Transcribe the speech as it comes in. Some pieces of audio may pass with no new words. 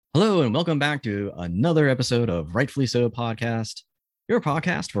Hello, and welcome back to another episode of Rightfully So Podcast, your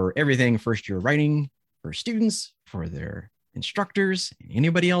podcast for everything first year writing for students, for their instructors, and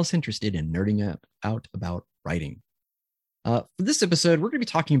anybody else interested in nerding out about writing. For this episode, we're going to be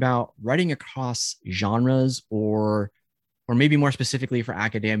talking about writing across genres, or maybe more specifically for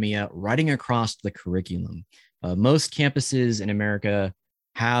academia, writing across the curriculum. Most campuses in America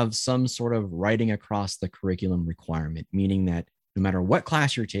have some sort of writing across the curriculum requirement, meaning that no matter what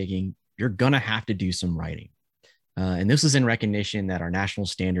class you're taking, you're going to have to do some writing. And this is in recognition that our national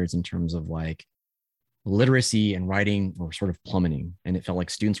standards in terms of like literacy and writing were sort of plummeting. And it felt like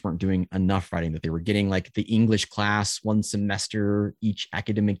students weren't doing enough writing, that they were getting like the English class one semester each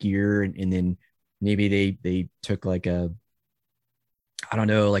academic year. And then maybe they took like a, I don't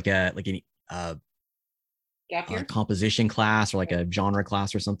know, a composition class or like a genre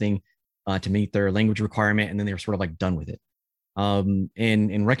class or something to meet their language requirement. And then they were sort of like done with it.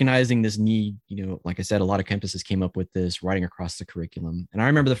 And recognizing this need, like I said, a lot of campuses came up with this writing across the curriculum. And I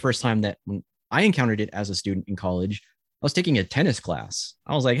remember the first time that when I encountered it as a student in college, I was taking a tennis class.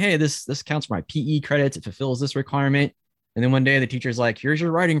 I was like, hey, this counts for my PE credits. It fulfills this requirement. And then one day the teacher's like, here's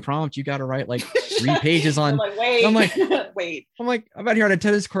your writing prompt. You got to write like 3 pages on. Like, wait, I'm like, wait. I'm out here on a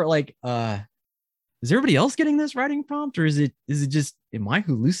tennis court, like, is everybody else getting this writing prompt, or is it just, am I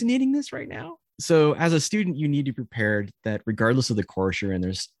hallucinating this right now? So as a student, you need to be prepared that regardless of the course you're in,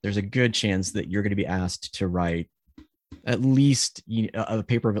 there's a good chance that you're going to be asked to write at least a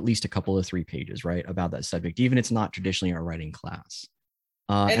paper of at least a couple of 3 pages, right, about that subject, even if it's not traditionally a writing class.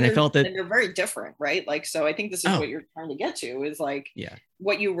 And I felt that they're very different, right? Like, so I think this is what you're trying to get to is like, yeah,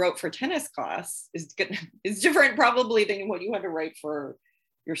 what you wrote for tennis class is different probably than what you had to write for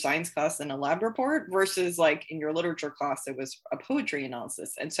your science class in a lab report versus like in your literature class, it was a poetry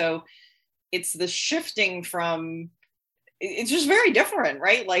analysis. And so it's the shifting from, it's just very different,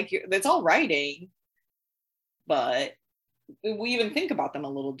 right? Like it's all writing, but we even think about them a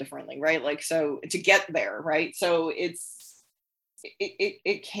little differently, right? Like, so to get there, right? So it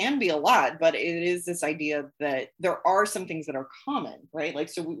can be a lot, but it is this idea that there are some things that are common, right? Like,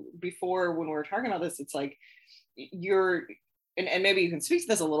 so before when we were talking about this, it's like you're, and maybe you can speak to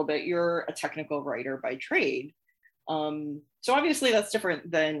this a little bit, you're a technical writer by trade. So obviously that's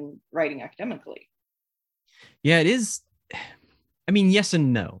different than writing academically. Yeah, it is. I mean, yes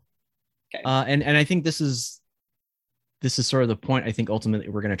and no. Okay. And I think this is sort of the point I think ultimately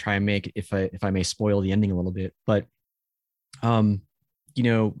we're going to try and make, if I may spoil the ending a little bit. But Cal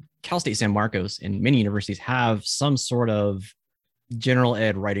State San Marcos and many universities have some sort of general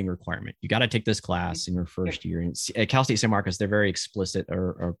ed writing requirement. You got to take this class in your first year. And at Cal State San Marcos, they're very explicit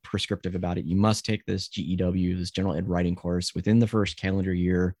or prescriptive about it. You must take this GEW, this general ed writing course, within the first calendar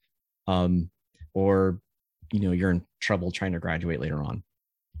year, or you're in trouble trying to graduate later on.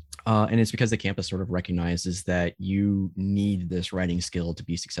 And it's because the campus sort of recognizes that you need this writing skill to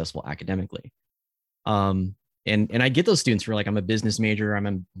be successful academically. And I get those students who are like, I'm a business major, I'm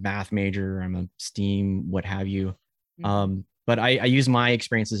a math major, I'm a STEAM, what have you. But I use my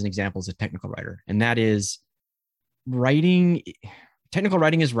experience as an example as a technical writer, and that is writing. Technical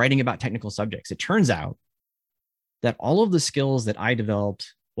writing is writing about technical subjects. It turns out that all of the skills that I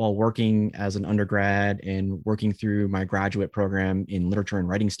developed while working as an undergrad and working through my graduate program in literature and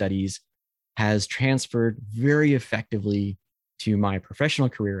writing studies has transferred very effectively to my professional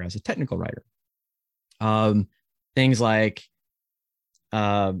career as a technical writer. Things like,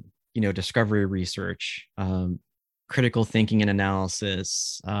 discovery research, critical thinking and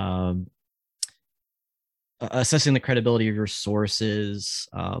analysis, assessing the credibility of your sources,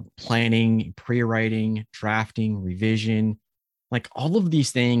 planning, pre-writing, drafting, revision. Like all of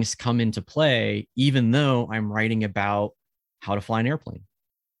these things come into play, even though I'm writing about how to fly an airplane.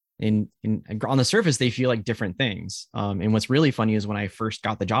 And on the surface, they feel like different things. And what's really funny is when I first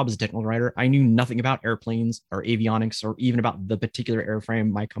got the job as a technical writer, I knew nothing about airplanes or avionics or even about the particular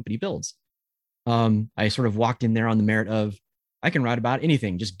airframe my company builds. I sort of walked in there on the merit of, I can write about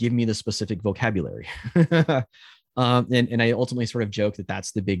anything, just give me the specific vocabulary. And I ultimately sort of joke that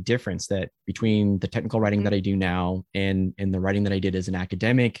that's the big difference, that between the technical writing that I do now and the writing that I did as an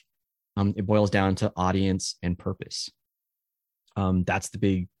academic, it boils down to audience and purpose. That's the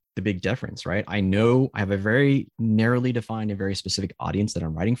big difference, right? I know I have a very narrowly defined and very specific audience that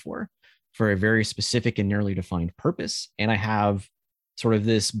I'm writing for a very specific and narrowly defined purpose. And I have sort of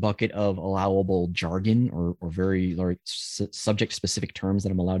this bucket of allowable jargon or very subject specific terms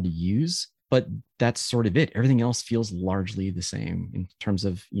that I'm allowed to use. But that's sort of it. Everything else feels largely the same in terms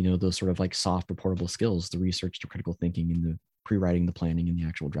of, those sort of like soft reportable skills, the research, the critical thinking, and the pre-writing, the planning, and the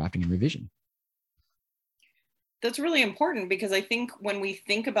actual drafting and revision. That's really important, because I think when we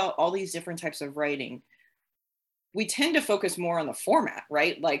think about all these different types of writing, we tend to focus more on the format,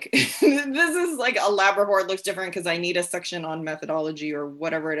 right? Like this is like a lab report looks different because I need a section on methodology or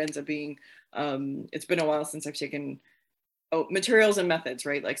whatever it ends up being. It's been a while since I've taken materials and methods,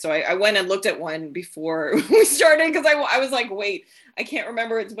 right? Like, so I went and looked at one before we started, because I was like, wait, I can't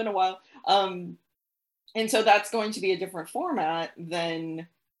remember. It's been a while. And so that's going to be a different format than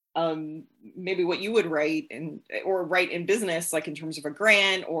maybe what you would write or write in business, like in terms of a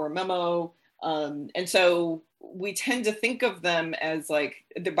grant or a memo. And so we tend to think of them as like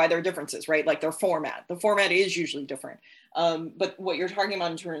by their differences, right? Like their format. The format is usually different. But what you're talking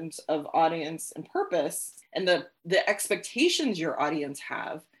about in terms of audience and purpose and the expectations your audience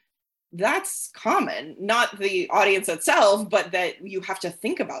have, that's common, not the audience itself, but that you have to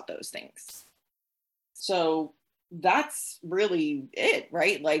think about those things. So that's really it,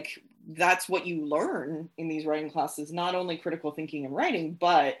 right? Like that's what you learn in these writing classes, not only critical thinking and writing,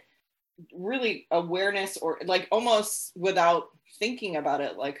 but really awareness, or like almost without thinking about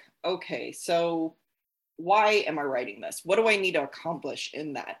it, like, okay, so why am I writing this? What do I need to accomplish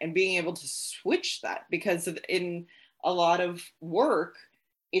in that? And being able to switch that, because in a lot of work,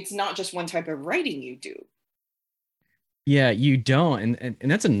 it's not just one type of writing you do. Yeah, you don't. And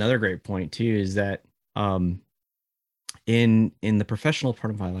that's another great point too, is that in the professional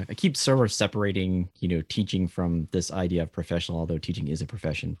part of my life, I keep sort of separating, teaching from this idea of professional, although teaching is a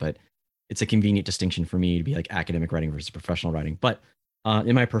profession, but it's a convenient distinction for me to be like academic writing versus professional writing. But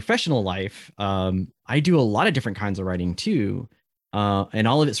in my professional life, I do a lot of different kinds of writing too. And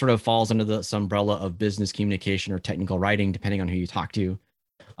all of it sort of falls under this umbrella of business communication or technical writing, depending on who you talk to.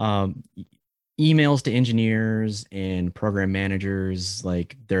 Um, Emails to engineers and program managers,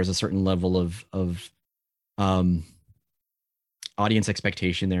 like there's a certain level of um, audience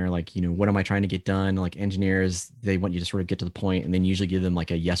expectation there. Like, what am I trying to get done? Like engineers, they want you to sort of get to the point and then usually give them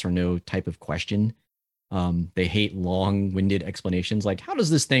like a yes or no type of question. They hate long-winded explanations. Like, how does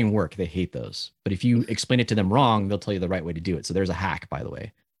this thing work? They hate those. But if you explain it to them wrong, they'll tell you the right way to do it. So there's a hack, by the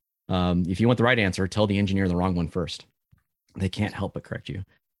way. If you want the right answer, tell the engineer the wrong one first. They can't help but correct you.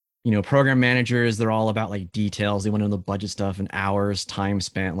 Program managers, they're all about like details. They want to know the budget stuff and hours, time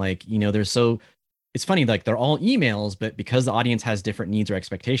spent. Like, it's funny, like they're all emails, but because the audience has different needs or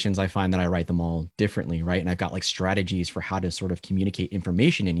expectations, I find that I write them all differently, right? And I've got like strategies for how to sort of communicate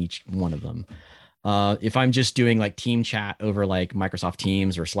information in each one of them. If I'm just doing like team chat over like Microsoft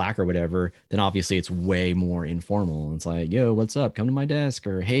Teams or Slack or whatever, then obviously it's way more informal. It's like, yo, what's up? Come to my desk,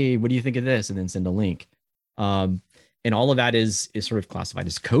 or hey, what do you think of this? And then send a link. And all of that is sort of classified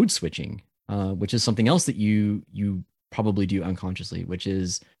as code switching, which is something else that you probably do unconsciously, which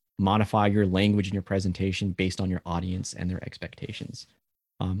is modify your language in your presentation based on your audience and their expectations.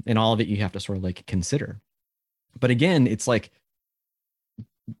 And all of it you have to sort of like consider. But again, it's like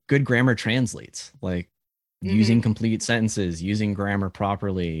good grammar translates, like using complete sentences, using grammar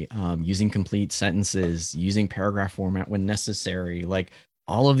properly, using complete sentences, using paragraph format when necessary. Like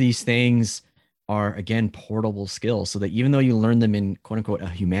all of these things are, again, portable skills, so that even though you learn them in quote unquote a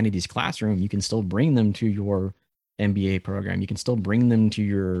humanities classroom, you can still bring them to your MBA program. You can still bring them to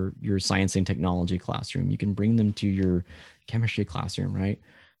your science and technology classroom. You can bring them to your chemistry classroom, right?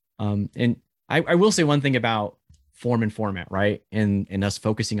 And I will say one thing about form and format, right? And us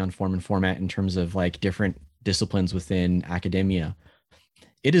focusing on form and format in terms of like different disciplines within academia.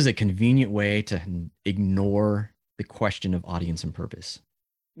 It is a convenient way to ignore the question of audience and purpose.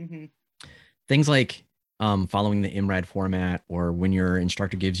 Mm-hmm. Things like following the IMRAD format, or when your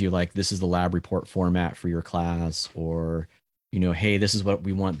instructor gives you like, this is the lab report format for your class, or, hey, this is what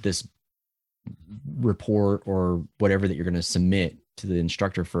we want this report or whatever that you're going to submit to the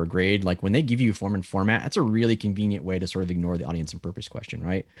instructor for a grade. Like when they give you form and format, that's a really convenient way to sort of ignore the audience and purpose question,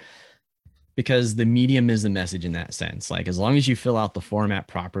 right? Because the medium is the message in that sense. Like as long as you fill out the format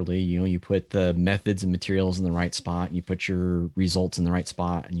properly, you put the methods and materials in the right spot, and you put your results in the right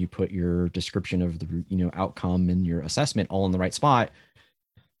spot, and you put your description of the outcome and your assessment all in the right spot,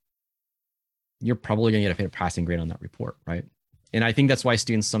 you're probably going to get a passing grade on that report, right? And I think that's why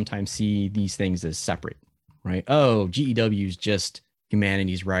students sometimes see these things as separate, right? Oh, GEW is just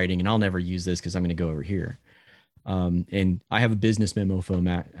humanities writing, and I'll never use this because I'm going to go over here. And I have a business memo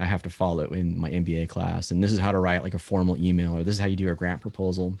format I have to follow in my MBA class. And this is how to write like a formal email, or this is how you do a grant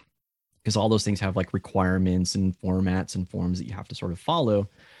proposal, because all those things have like requirements and formats and forms that you have to sort of follow.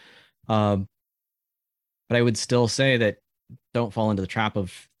 But I would still say that don't fall into the trap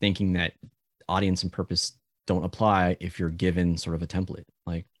of thinking that audience and purpose don't apply if you're given sort of a template.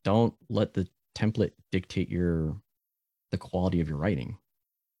 Like don't let the template dictate the quality of your writing,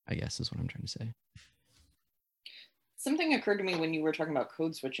 I guess is what I'm trying to say. something occurred to me when you were talking about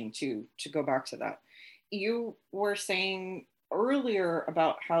code switching too, to go back to that. You were saying earlier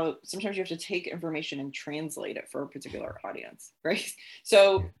about how sometimes you have to take information and translate it for a particular audience, right?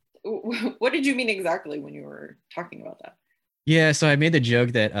 So what did you mean exactly when you were talking about that? Yeah, so I made the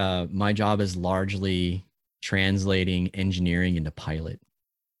joke that my job is largely translating engineering into Pilot.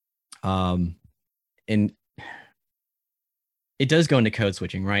 Um, and it does go into code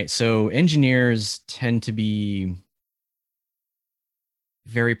switching, right? So engineers tend to be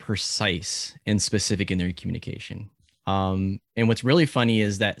very precise and specific in their communication. And what's really funny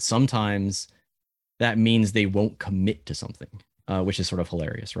is that sometimes that means they won't commit to something, which is sort of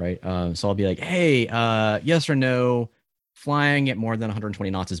hilarious, right? So I'll be like, hey, yes or no, flying at more than 120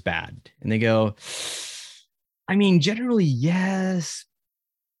 knots is bad. And they go, I mean, generally, yes.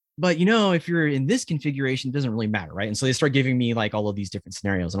 But if you're in this configuration, it doesn't really matter, right? And so they start giving me like all of these different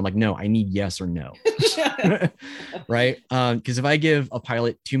scenarios. And I'm like, no, I need yes or no. Right? Because if I give a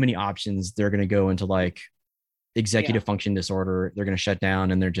pilot too many options, they're going to go into like executive function disorder. They're going to shut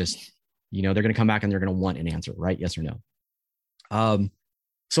down and they're just, they're going to come back and they're going to want an answer, right? Yes or no.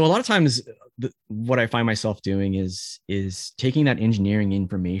 So a lot of times what I find myself doing is taking that engineering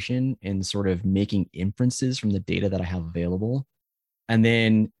information and sort of making inferences from the data that I have available, and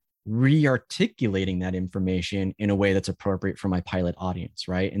then re-articulating that information in a way that's appropriate for my pilot audience,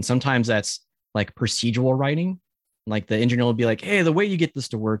 right? And sometimes that's like procedural writing. Like the engineer will be like, hey, the way you get this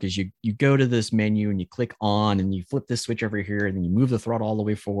to work is you go to this menu and you click on and you flip this switch over here and then you move the throttle all the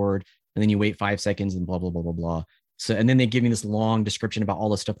way forward and then you wait 5 seconds and blah, blah, blah, blah, blah. So, and then they give me this long description about all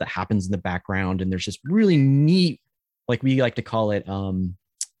the stuff that happens in the background. And there's just really neat, like we like to call it,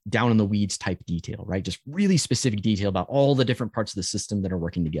 down in the weeds type detail, right? Just really specific detail about all the different parts of the system that are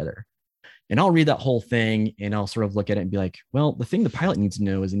working together. And I'll read that whole thing and I'll sort of look at it and be like, well, the thing the pilot needs to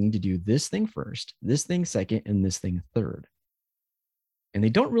know is they need to do this thing first, this thing second, and this thing third. And they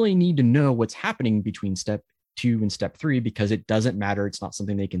don't really need to know what's happening between step 2 and step 3 because it doesn't matter. It's not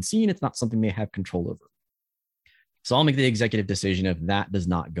something they can see and it's not something they have control over. So I'll make the executive decision of that does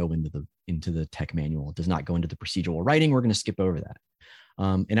not go into the tech manual. It does not go into the procedural writing. We're going to skip over that.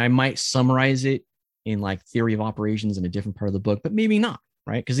 And I might summarize it in like theory of operations in a different part of the book, but maybe not,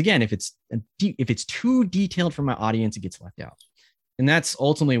 right? Because again, if it's too detailed for my audience, it gets left out. And that's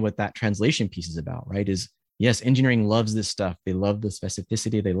ultimately what that translation piece is about, right? Is yes, engineering loves this stuff. They love the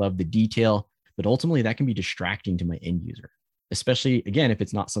specificity, they love the detail, but ultimately that can be distracting to my end user, especially again, if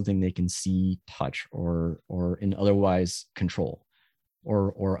it's not something they can see, touch, or in otherwise control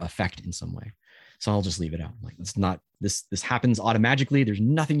or affect in some way. So I'll just leave it out. Like it's not this happens automatically. There's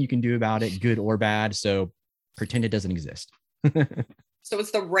nothing you can do about it, good or bad. So pretend it doesn't exist. So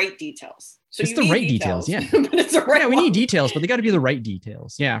it's the right details. So it's the right details. Yeah. But it's the right we need details, but they got to be the right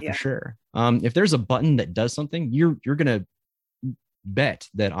details. Yeah, for sure. If there's a button that does something, you're gonna bet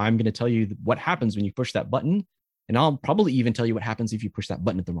that I'm gonna tell you what happens when you push that button, and I'll probably even tell you what happens if you push that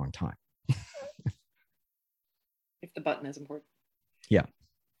button at the wrong time. If the button is important. Yeah.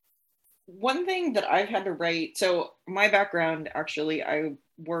 One thing that I've had to write, so my background, actually, I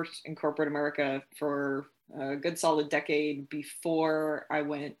worked in corporate America for a good solid decade before I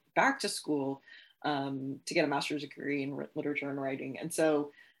went back to school to get a master's degree in literature and writing. And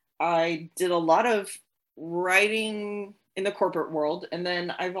so I did a lot of writing in the corporate world. And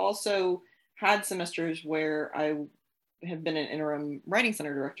then I've also had semesters where I have been an interim writing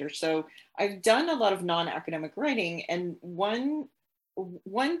center director. So I've done a lot of non-academic writing. And one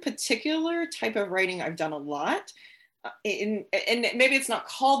particular type of writing I've done a lot, and maybe it's not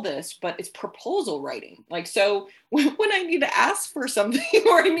called this, but it's proposal writing. Like, so when I need to ask for something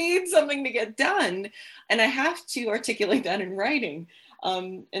or I need something to get done, and I have to articulate that in writing.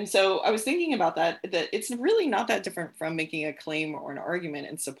 And so I was thinking about that it's really not that different from making a claim or an argument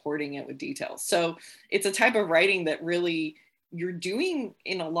and supporting it with details. So it's a type of writing that really you're doing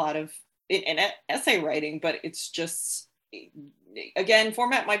in a lot of in essay writing, but it's just, again,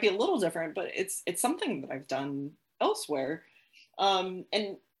 format might be a little different, but it's something that I've done elsewhere. And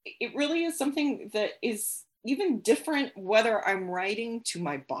it really is something that is even different whether I'm writing to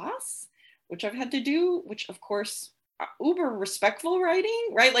my boss, which I've had to do, which of course, uber respectful writing,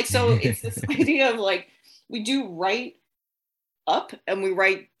 right? Like, so it's this idea of like, we do write up and we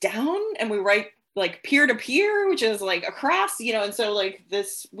write down and we write like peer to peer, which is like across, and so like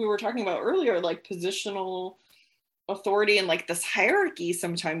this, we were talking about earlier, like positional authority and like this hierarchy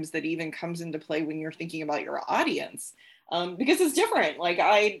sometimes that even comes into play when you're thinking about your audience, because it's different. Like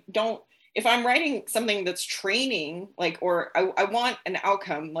if I'm writing something that's training, like, or I want an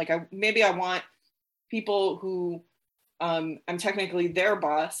outcome, like maybe I want people who I'm technically their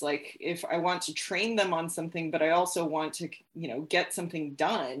boss. Like if I want to train them on something, but I also want to, get something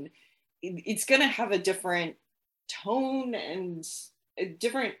done, it's going to have a different tone and a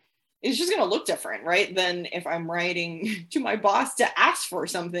different, it's just going to look different, right? Than if I'm writing to my boss to ask for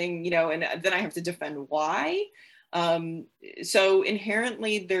something, and then I have to defend why. So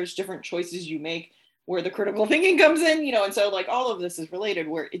inherently there's different choices you make where the critical thinking comes in, and so like all of this is related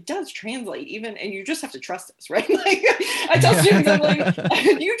where it does translate even, and you just have to trust us, right? Like I tell students, I'm like,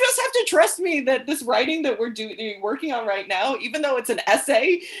 you just have to trust me that this writing that we're working on right now, even though it's an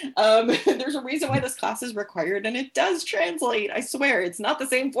essay, there's a reason why this class is required and it does translate. I swear it's not the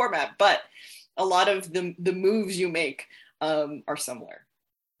same format, but a lot of the moves you make are similar.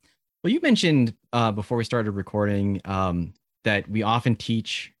 Well, you mentioned before we started recording that we often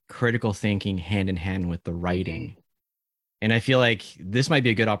teach critical thinking hand in hand with the writing. Mm-hmm. And I feel like this might be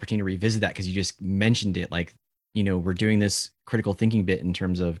a good opportunity to revisit that because you just mentioned it. Like, we're doing this critical thinking bit in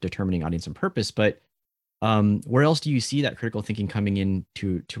terms of determining audience and purpose, but where else do you see that critical thinking coming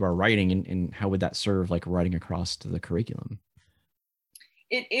into our writing, and how would that serve like writing across to the curriculum?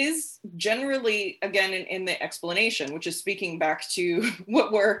 It is generally, again, in the explanation, which is speaking back to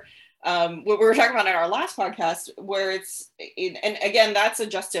what we were talking about in our last podcast, where and again, that's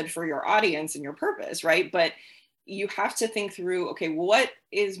adjusted for your audience and your purpose, right? But you have to think through, okay, what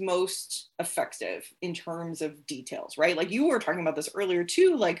is most effective in terms of details, right? Like you were talking about this earlier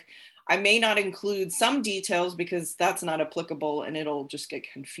too, like I may not include some details because that's not applicable and it'll just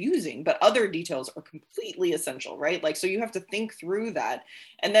get confusing, but other details are completely essential, right? Like, so you have to think through that.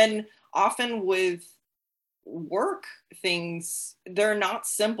 And then often with work things, they're not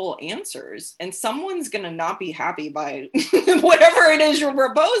simple answers, and someone's going to not be happy by whatever it is you're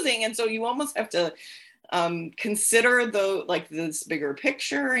proposing. And so you almost have to consider this bigger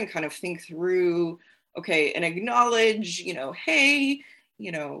picture and kind of think through, okay, and acknowledge, hey,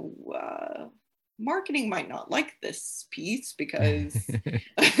 marketing might not like this piece because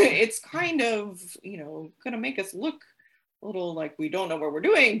it's kind of, going to make us look a little like we don't know what we're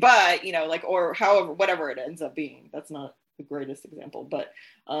doing, but, or however, whatever it ends up being. That's not the greatest example, but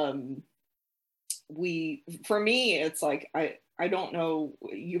for me, it's like, I don't know,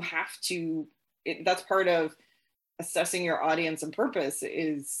 you have to, that's part of assessing your audience and purpose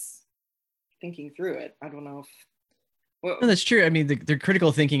is thinking through it. I don't know if no, that's true. I mean, the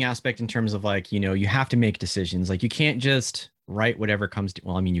critical thinking aspect in terms of like, you have to make decisions. Like you can't just write whatever comes to,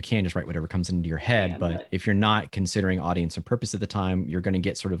 well, I mean, you can just write whatever comes into your head, but if you're not considering audience and purpose at the time, you're going to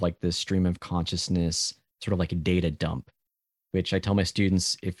get sort of like this stream of consciousness, sort of like a data dump, which I tell my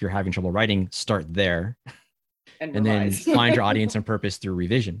students, if you're having trouble writing, start there and then find your audience and purpose through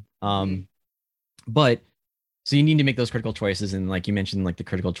revision. But so you need to make those critical choices. And like you mentioned, like the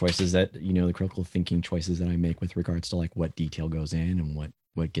critical choices that, the critical thinking choices that I make with regards to like what detail goes in and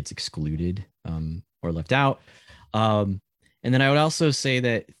what gets excluded or left out. And then I would also say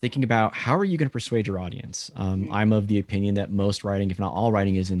that thinking about how are you going to persuade your audience? I'm of the opinion that most writing, if not all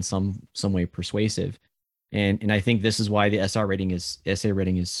writing, is in some way persuasive. And I think this is why the essay rating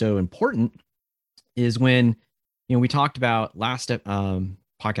is so important, is when, we talked about last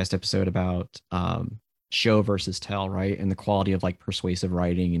podcast episode about show versus tell, right? And the quality of like persuasive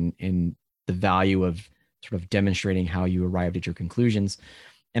writing and the value of sort of demonstrating how you arrived at your conclusions.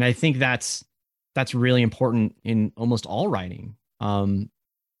 And I think that's really important in almost all writing.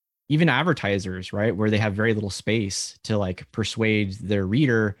 Even advertisers, right? Where they have very little space to like persuade their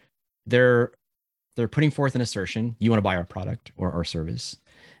reader, they're putting forth an assertion. You want to buy our product or our service.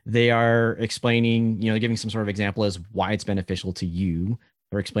 They are explaining, giving some sort of example as why it's beneficial to you.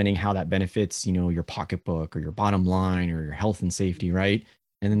 They're explaining how that benefits, your pocketbook or your bottom line or your health and safety, right?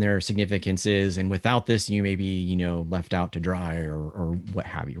 And then there are significances, and without this, you may be, left out to dry or what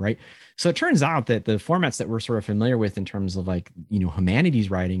have you, right? So it turns out that the formats that we're sort of familiar with in terms of like, humanities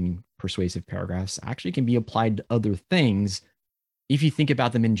writing persuasive paragraphs actually can be applied to other things if you think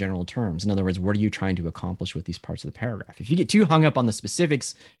about them in general terms. In other words, what are you trying to accomplish with these parts of the paragraph? If you get too hung up on the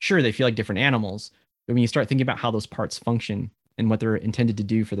specifics, sure, they feel like different animals. But when you start thinking about how those parts function and what they're intended to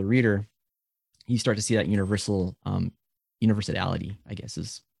do for the reader, you start to see that universality, I guess,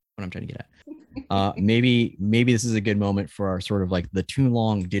 is what I'm trying to get at. Maybe this is a good moment for our sort of like the too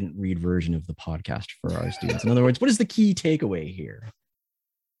long didn't read version of the podcast for our students. In other words, what is the key takeaway here?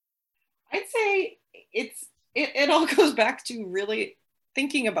 I'd say it all goes back to really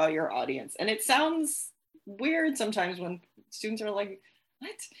thinking about your audience. And it sounds weird sometimes when students are like,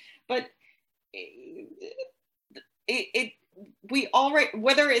 what? But we all write,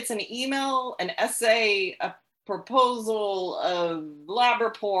 whether it's an email, an essay, a proposal, a lab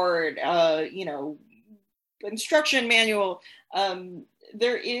report, instruction manual,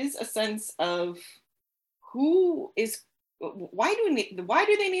 there is a sense of who is, why do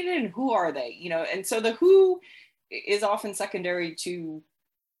they need it, and who are they, and so the who is often secondary to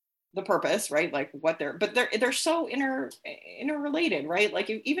the purpose, right? Like what they're so interrelated, right? Like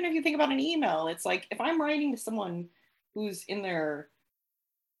even if you think about an email, it's like if I'm writing to someone who's in their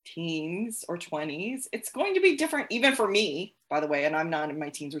teens or 20s, it's going to be different, even for me, by the way, and I'm not in my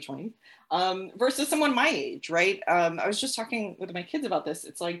teens or 20s, versus someone my age, right? I was just talking with my kids about this.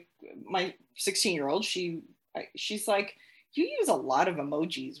 It's like my 16-year-old, she's like, you use a lot of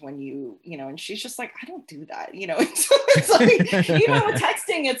emojis when and she's just like, I don't do that, and so it's like, even with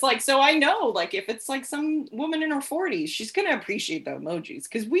texting, it's like, so I know, like, if it's like some woman in her 40s, she's going to appreciate the emojis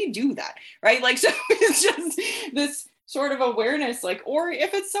because we do that, right? Like, so it's just this sort of awareness, like, or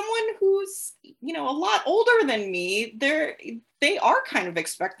if it's someone who's, a lot older than me, they are kind of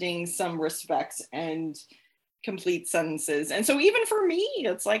expecting some respect and complete sentences. And so even for me,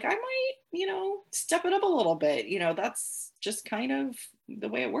 it's like, I might, step it up a little bit, that's just kind of the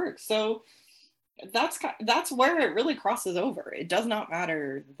way it works. So that's where it really crosses over. It does not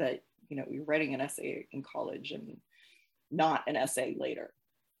matter that, you're writing an essay in college and not an essay later.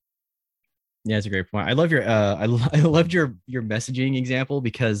 Yeah, it's a great point. I love your I loved your messaging example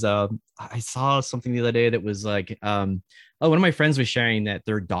because I saw something the other day that was like one of my friends was sharing that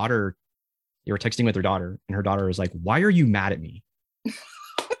their daughter, they were texting with their daughter, and her daughter was like, "Why are you mad at me?"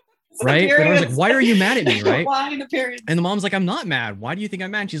 Right? The daughter's like, "Why are you mad at me?" Right? Why the periods? And the mom's like, "I'm not mad. Why do you think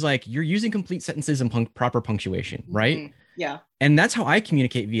I'm mad?" She's like, "You're using complete sentences and proper punctuation, right?" Mm-hmm. Yeah. And that's how I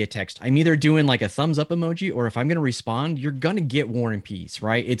communicate via text. I'm either doing like a thumbs up emoji, or if I'm going to respond, you're going to get War and Peace,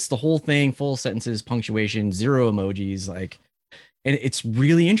 right? It's the whole thing, full sentences, punctuation, zero emojis. Like, and it's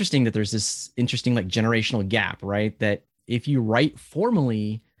really interesting that there's this interesting like generational gap, right? That if you write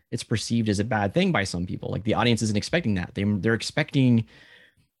formally, it's perceived as a bad thing by some people. Like the audience isn't expecting that. They're expecting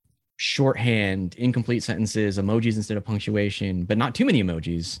shorthand, incomplete sentences, emojis instead of punctuation, but not too many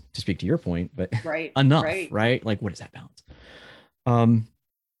emojis, to speak to your point, but right, enough, right? Like, what is that balance?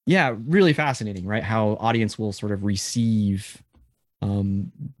 Yeah, really fascinating, right? How audience will sort of receive your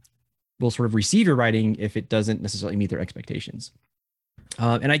writing if it doesn't necessarily meet their expectations.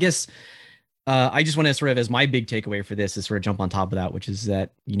 And I guess I just want to sort of, as my big takeaway for this, is sort of jump on top of that, which is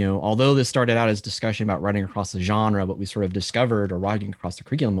that, although this started out as discussion about writing across the genre, what we sort of discovered, or writing across the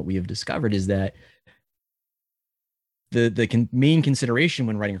curriculum, what we have discovered is that the main consideration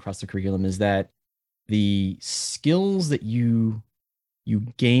when writing across the curriculum is that the skills that you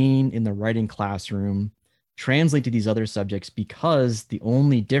gain in the writing classroom translate to these other subjects, because the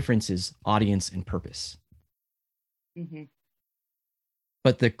only difference is audience and purpose. Mm-hmm.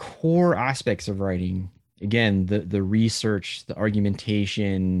 But the core aspects of writing, again, the research, the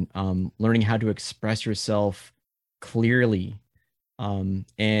argumentation, learning how to express yourself clearly,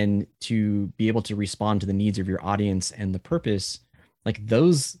 and to be able to respond to the needs of your audience and the purpose, like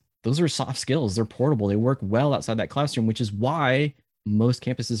those are soft skills. They're portable. They work well outside that classroom, which is why most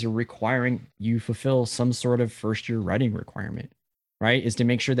campuses are requiring you fulfill some sort of first year writing requirement, right? Is to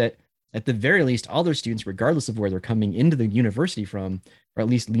make sure that at the very least, all their students, regardless of where they're coming into the university from, are at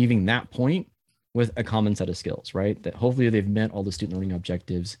least leaving that point with a common set of skills, right? That hopefully they've met all the student learning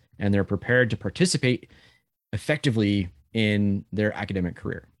objectives and they're prepared to participate effectively in their academic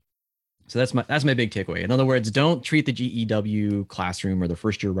career. So that's my big takeaway. In other words, don't treat the GEW classroom or the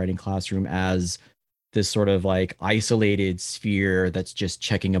first year writing classroom as this sort of like isolated sphere that's just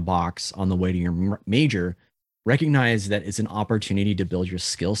checking a box on the way to your major. Recognize that it's an opportunity to build your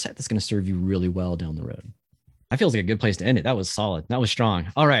skill set that's going to serve you really well down the road. That feels like a good place to end it. That was solid. That was strong.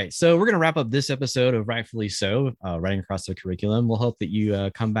 All right. So we're going to wrap up this episode of Rightfully So, writing across the curriculum. We'll hope that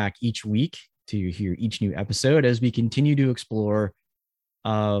you come back each week to hear each new episode as we continue to explore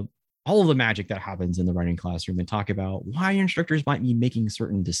all of the magic that happens in the writing classroom, and talk about why instructors might be making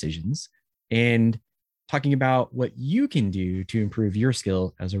certain decisions, and talking about what you can do to improve your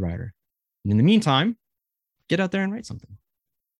skill as a writer. And in the meantime, get out there and write something.